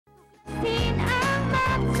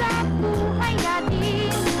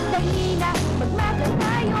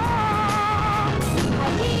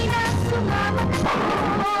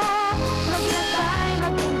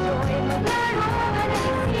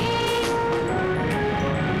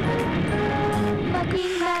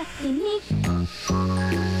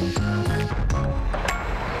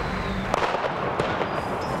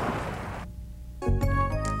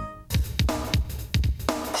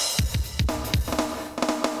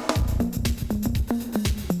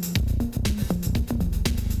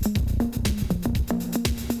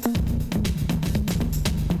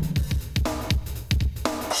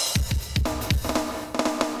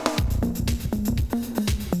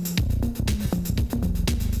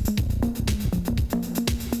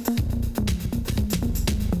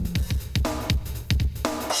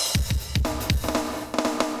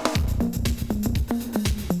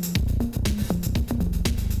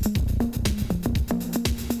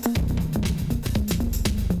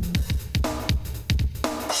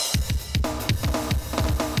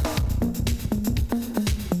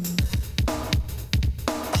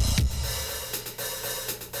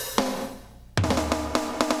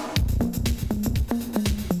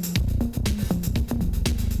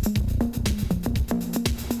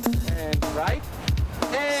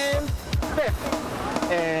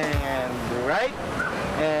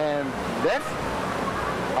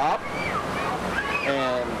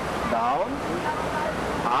down,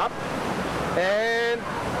 up, and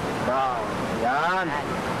down. Yan.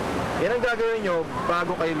 Yan ang gagawin nyo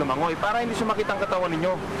bago kayo lumangoy para hindi sumakit ang katawan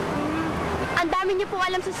ninyo. Ang dami niyo pong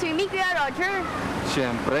alam sa swimming, Kuya Roger.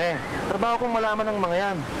 Siyempre, trabaho kong malaman ng mga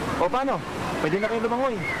yan. O paano? Pwede na kayo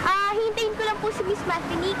lumangoy. Hintayin ko lang po si Miss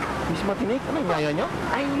MathTinik. Miss MathTinik, ano yung yaya nyo?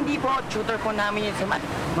 Ay, hindi po. Tutor po namin yun sa math.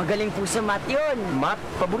 Magaling po sa math yun. Math?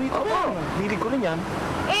 Paborito ko. Hilig ko rin yan.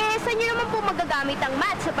 Saan niyo naman po magagamit ang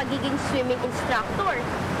math sa pagiging swimming instructor?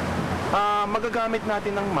 Magagamit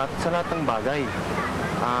natin ang math sa lahat ng bagay.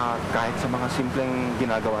 Kahit sa mga simpleng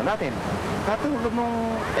ginagawa natin. Katulad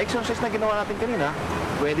nung exercise na ginawa natin kanina,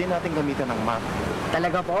 pwede natin gamitan ng math.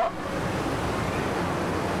 Talaga po?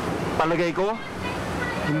 Palagay ko,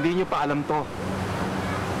 hindi nyo pa alam to.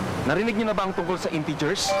 Narinig nyo na ba ang tungkol sa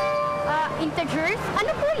integers? Integers?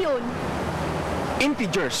 Ano po yun?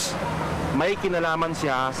 Integers. May kinalaman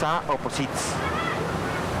siya sa opposites.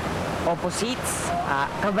 Opposites?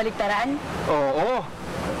 Kabaliktaran? Oo.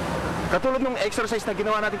 Katulad ng exercise na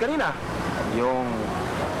ginawa natin kanina. Yung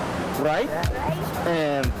right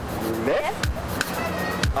and left,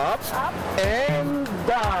 up and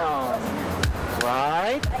down.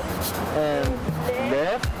 Right and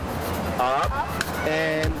left, up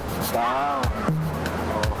and down.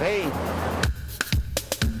 Okay.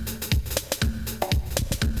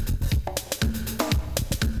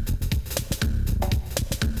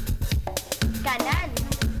 Kanan.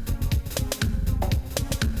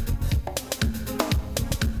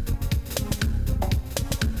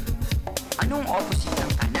 Anong opposite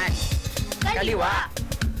ng kanan? Kaliwa.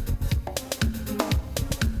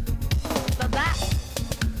 Baba.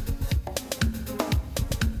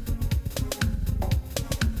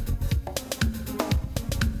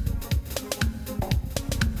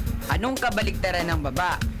 Anong kabaliktaran ng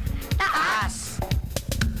baba? Taas.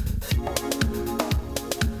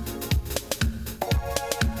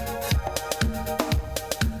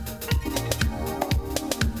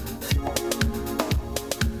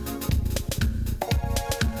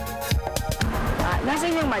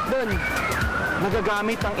 Nasaan yung math dun?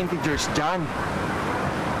 Nagagamit ang integers dyan.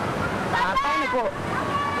 Paano po?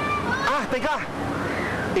 Teka!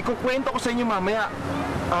 Ikukwento ko sa inyo mamaya.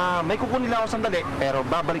 May kukunin lang ako sandali, pero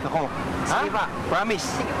babalik ako. Sige pa. Promise.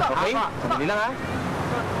 Sige pa. Okay? Apa. Sandali lang, ha?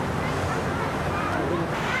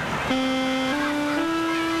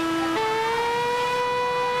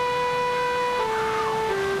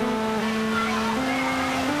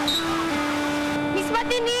 Miss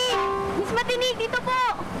MathTinik! Miss MathTinik, dito po!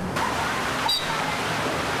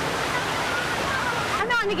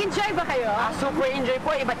 Ano, nag-enjoy ba kayo? Super enjoy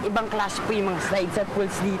po. Iba't ibang klase po yung mga slides at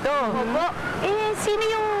pools dito. Opo. Sino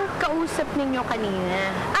yung kausap ninyo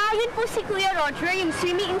kanina? Yun po si Kuya Roger, yung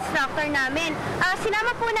swimming instructor namin.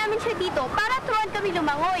 Sinama po namin siya dito para turuan kami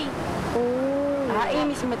lumangoy.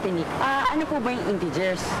 Miss MathTinik, ano po ba yung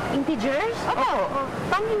integers? Integers? Opo.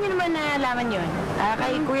 Paano niyo naman nalaman yun?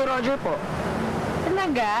 Kay Kuya Roger po.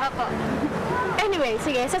 Talaga? Opo. Anyway,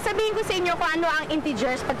 sige, sasabihin ko sa inyo kung ano ang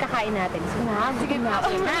integers pagkakain natin. Sige na.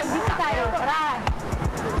 Dito tayo. Tara.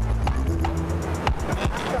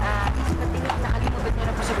 Miss MathTinik, nakalimutan niyo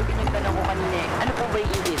na po sagutin yung tanong ko kanina. Ano po ba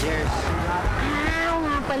yung integers? Oo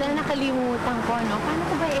nga pala, nakalimutan ko, no? Paano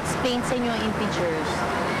ko ba i-explain sa inyo ang integers?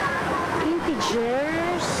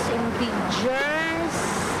 Integers.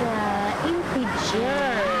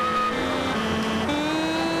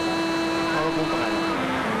 Ano pong pangalan?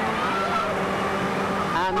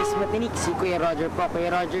 Miss MathTinik, si Kuya Roger po. Kuya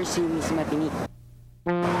Roger, si Miss MathTinik.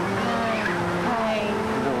 Hi.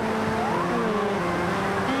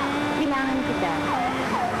 Kailangan kita.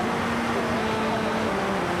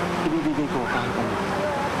 Ibibigay ko kahit ano.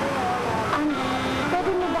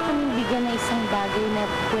 Pwede mo ba kami bigyan na isang bagay na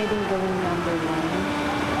pwedeng gawing number 1?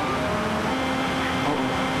 Oo.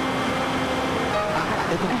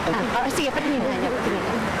 Ito. Sige, patingin nga niya.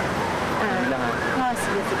 Lang, ha?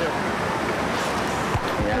 Sige.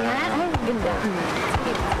 Ayan. Ay, ganda.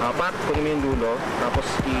 Sige. Apat, kunin mo yung dulo, tapos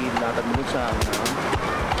ilatag mo dun sa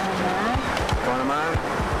Ikaw naman,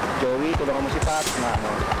 Joey, tulungan mo si Pat.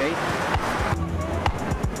 Okay?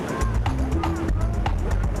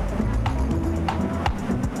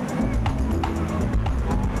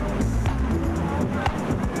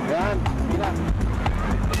 Yan, bilang.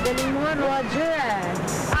 Galing mo, Roger.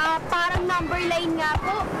 Parang number line nga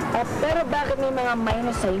po. Pero bakit may mga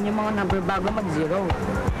minus sa inyo, mga number bago mag-zero?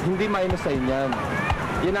 Hindi minus sign yan.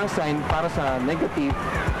 Yan ang sign para sa negative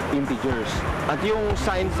integers. At yung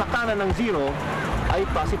sign sa kanan ng 0 ay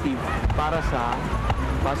positive para sa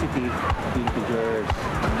positive integers.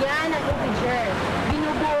 Yan ang integers.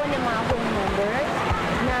 Binubuo ng mga whole numbers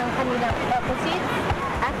ng kanilang opposite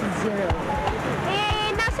at 0.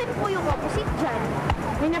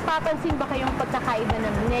 May napapansin ba kayong pagkakaiba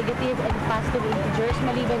ng negative and positive integers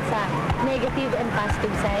maliban sa negative and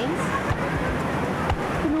positive signs?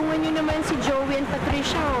 Tulungan niyo naman si Joey and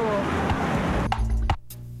Patricia, oh.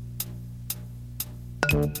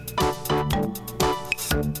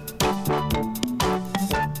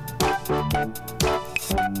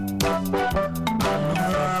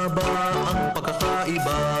 Haba ang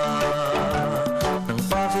pagkakaiba ng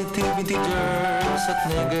positive integers at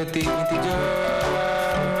negative integers.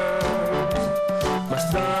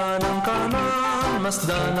 Masdan ang kanan,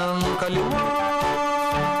 masdan ang kaliwa,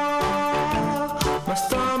 mas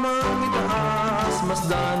tamang itaas,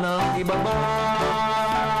 masdan ang ibaba.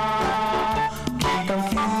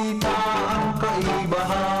 Kitang-kita ang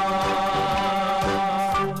kaibahan.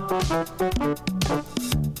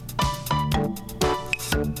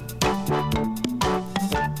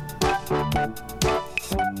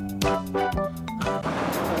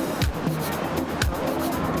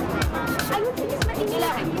 Ayun si Miss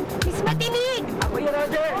Matinik! Miss Matinik! Ako yung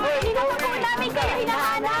Roger! Kanina pa po namin kayo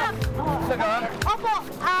hinahanap! Opo,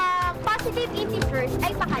 positive integers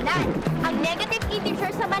ay pakanan. Ang negative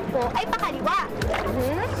integers naman po ay pakaliwa.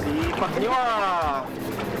 Sipak nyo ah!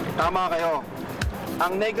 Tama kayo.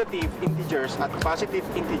 Ang negative integers at positive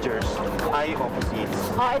integers ay opposites.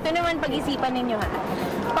 Oh, ito naman pag-isipan ninyo, ha?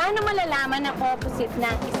 Paano malalaman ang opposite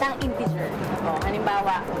ng isang integer? Oh,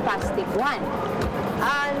 halimbawa, positive 1.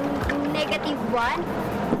 Negative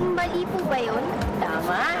 1? Mali po ba yun?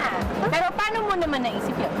 Tama. Pero paano mo naman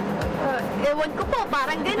naisip yun? Ewan ko po,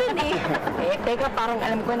 parang ganun eh. Teka, parang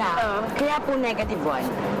alam ko na. Kaya po negative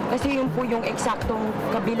 1. Kasi yun po yung eksaktong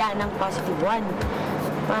kabila ng positive 1.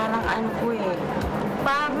 Parang ano po eh.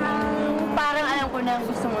 Parang alam ko na ang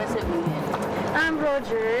gusto mo sabihin.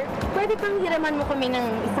 Roger, pwede pang hiraman mo kami ng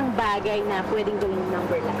isang bagay na pwedeng gawing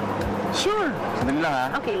number lang. Sure! Sandali lang ha.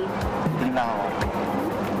 Okay. Tingnan lang ako.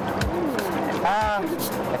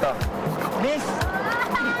 Ito. Miss!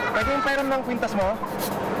 Pwede yung pairam ng kwintas mo?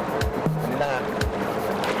 Sandali lang ha.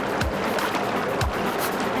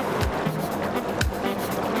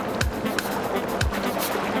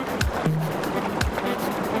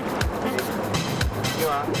 Thank you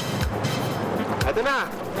ha. Ito na!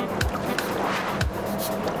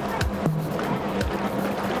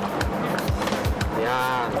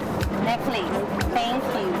 Yan. Necklace. Thank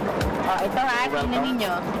you. Oh, ito ha, tingnan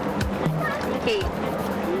ninyo. Okay.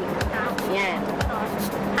 Yan.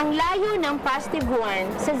 Ang layo ng positive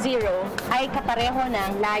 1 sa 0 ay kapareho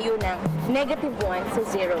ng layo ng negative 1 sa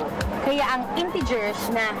 0. Kaya ang integers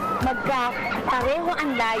na magkapareho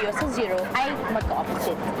ang layo sa 0 ay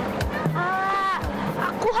magka-opposite.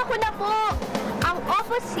 Kuha ko na po. Ang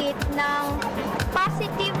opposite ng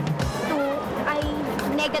positive 2 ay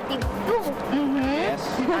negative 2. Yes.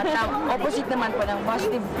 At ang opposite naman po ng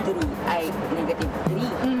positive 3 ay negative 3.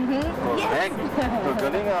 Correct.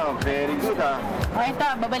 Galing ah. Very good ah. O ito,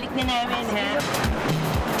 babalik na namin ha.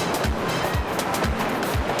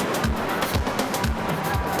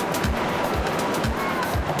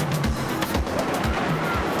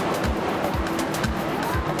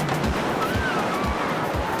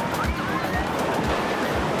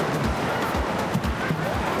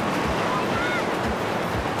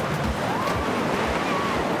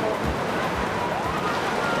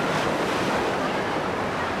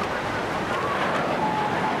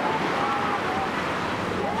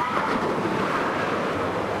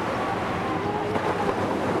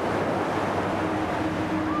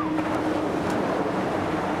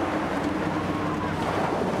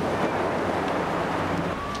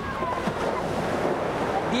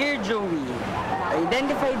 Dear Joey,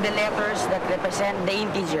 identify the letters that represent the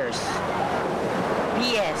integers.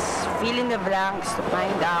 P.S. Fill in the blanks to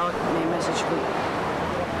find out my message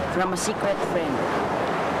from a secret friend.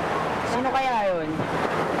 Sino kaya yun?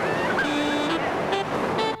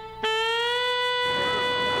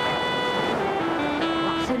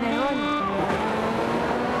 Sino yun?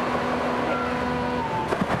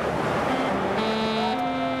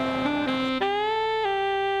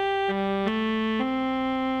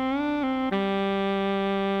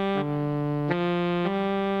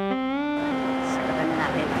 Sakatan na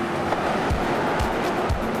natin.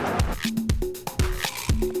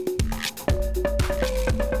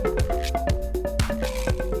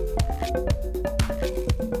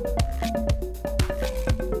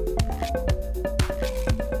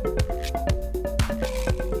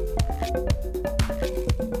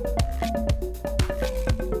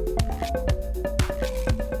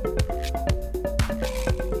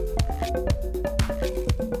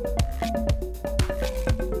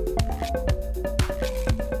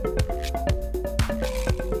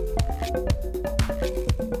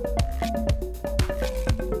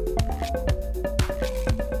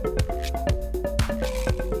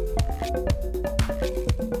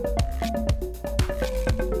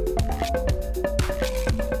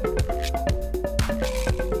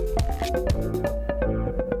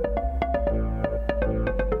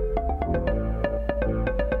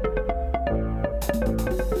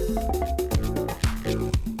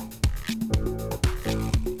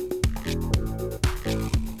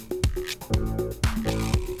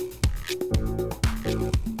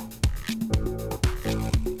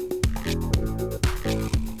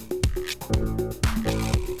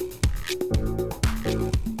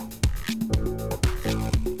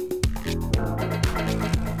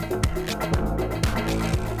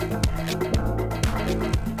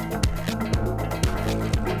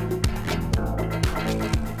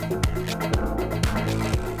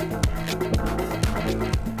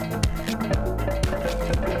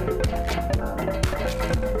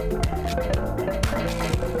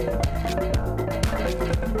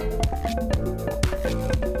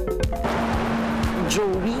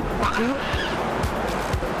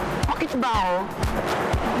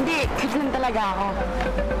 talaga ako.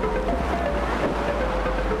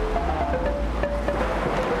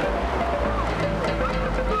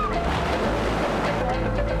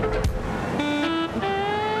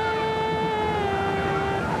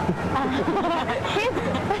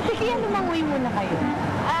 Kaya lumangoy muna kayo.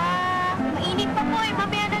 Mainit pa po eh.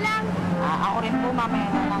 Mamaya na lang. Ako rin po, mamaya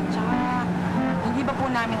na lang. Tsaka, hindi ba po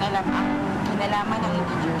namin alam ang kinalaman ng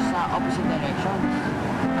integers sa opposite directions?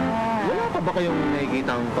 Wala pa ba kayong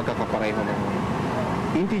nakikita ang pagkakapareho ng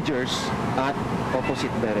integers at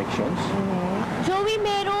opposite directions? Joey,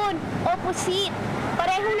 meron. Opposite.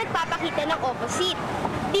 Parehong nagpapakita ng opposite.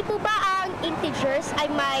 Di po ba ang integers ay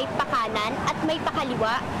may pakanan at may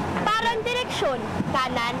pakaliwa? Parang direksyon,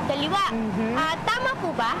 kanan, kaliwa. Tama po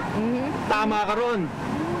ba? Tama ka ron.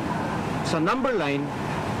 Sa number line,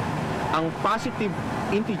 ang positive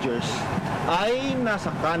integers ay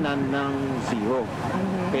nasa kanan ng 0.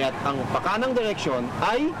 Kaya ang pakanang direction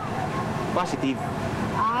ay positive.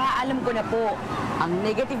 Alam ko na po. Ang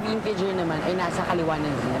negative integer naman ay nasa kaliwa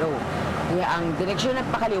ng 0. Kaya ang direksyon ng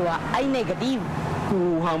pakaliwa ay negative.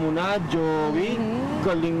 Kuha mo na, Joey.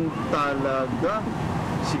 Galing talaga.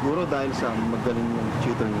 Siguro dahil sa magaling yung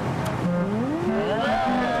tutor niyo.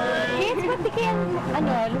 Kids, ba't di kaya,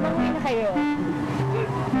 lumangoy na kayo?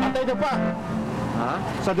 Atay na pa! Ha?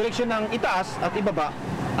 Sa direksyon ng itaas at ibaba,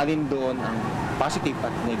 alin doon ang positive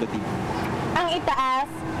at negative? Ang itaas,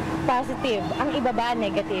 positive. Ang ibaba,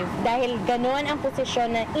 negative. Dahil ganon ang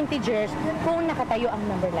posisyon ng integers kung nakatayo ang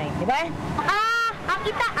number line. Di ba? Ang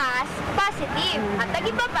itaas, positive. At ang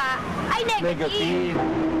ibaba ay negative.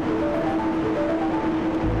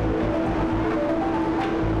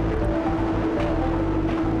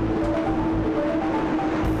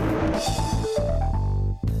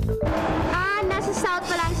 Nasa south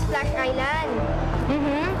pa lang Splash Island.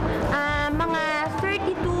 Mga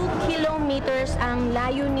 32 kilometers ang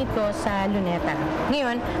layo nito sa Luneta.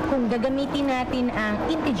 Ngayon, kung gagamitin natin ang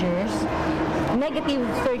integers, negative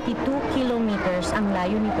 32 kilometers ang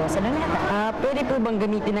layo nito sa Luneta. Pwede po bang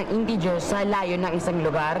gamitin ng integers sa layo ng isang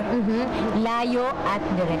lugar? Layo at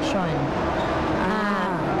direksyon.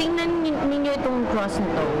 Tingnan ninyo itong cross na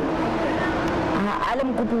to.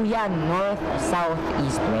 Alam ko po yan. North, south,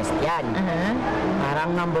 east, west yan.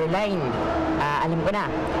 Parang number line. Alam ko na.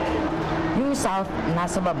 Yung south,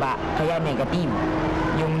 nasa baba, kaya negative.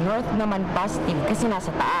 Yung north naman positive kasi nasa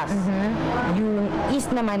taas. Yung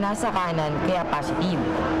east naman nasa kanan, kaya positive.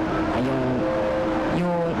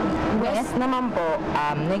 Yung west naman po,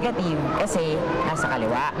 negative kasi nasa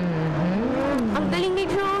kaliwa. Ang galing ni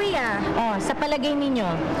Joey Sa palagay ninyo,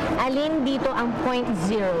 alin dito ang point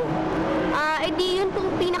 0? Edi yun pong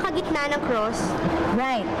pinakagitna ng cross.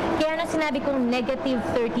 Right. Kaya na sinabi kong negative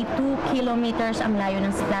 32 kilometers ang layo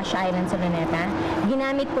ng Splash Island sa Luneta,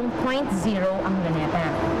 ginamit kong point 0 ang Luneta.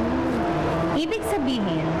 Ibig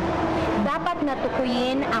sabihin, dapat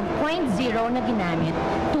natukuyin ang point 0 na ginamit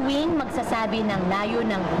tuwing magsasabi ng layo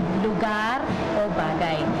ng lugar o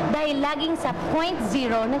bagay. Dahil laging sa point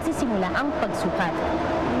 0 nagsisimula ang pagsukat.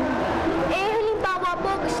 Halimbawa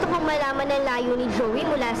po, gusto kong malaman ang layo ni Joey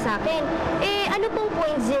mula sa akin. Ano pong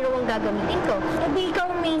point 0 ang gagamitin ko? Hindi ikaw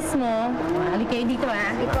mismo. Halika kayo dito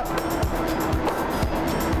Ito.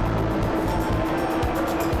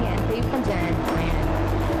 Ayan, tayo ka dyan. Ayan.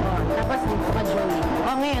 Tapos dito ka, Joey.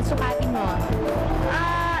 Ngayon, sukatin mo.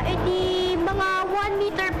 Edi mga 1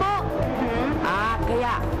 meter po.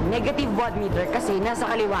 Kaya negative 1 meter kasi nasa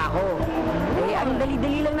kaliwa ko. Ang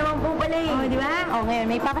dali-dali lang naman po pala eh. Di ba? Ngayon,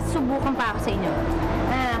 may papasubukan pa ako sa inyo.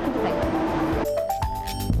 Punta tayo.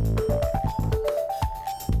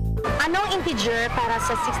 Anong integer para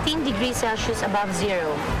sa 16 degrees Celsius above 0?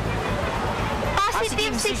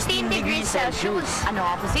 Positive 16 degrees Celsius. Ano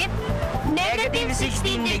opposite? Negative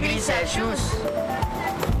 16 degrees Celsius.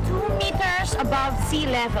 2 meters above sea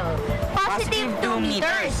level. Positive 2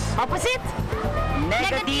 meters. Opposite?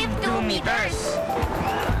 Negative 2 meters.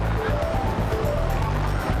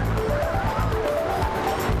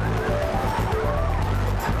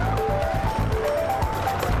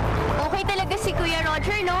 Okay talaga si Kuya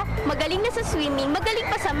Roger, no? Magaling na sa swimming, magaling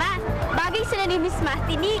pa sa math. Bagay sila ni Miss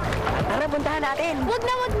MathTinik. Tara, puntahan natin. Wag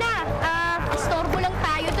na. Istorbo lang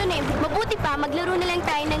tayo dun eh. Mabuti pa, maglaro na lang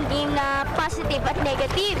tayo ng game na positive at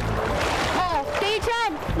negative. Kayo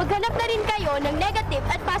dyan, maghanap na rin kayo ng negative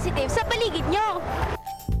at positive sa paligid nyo.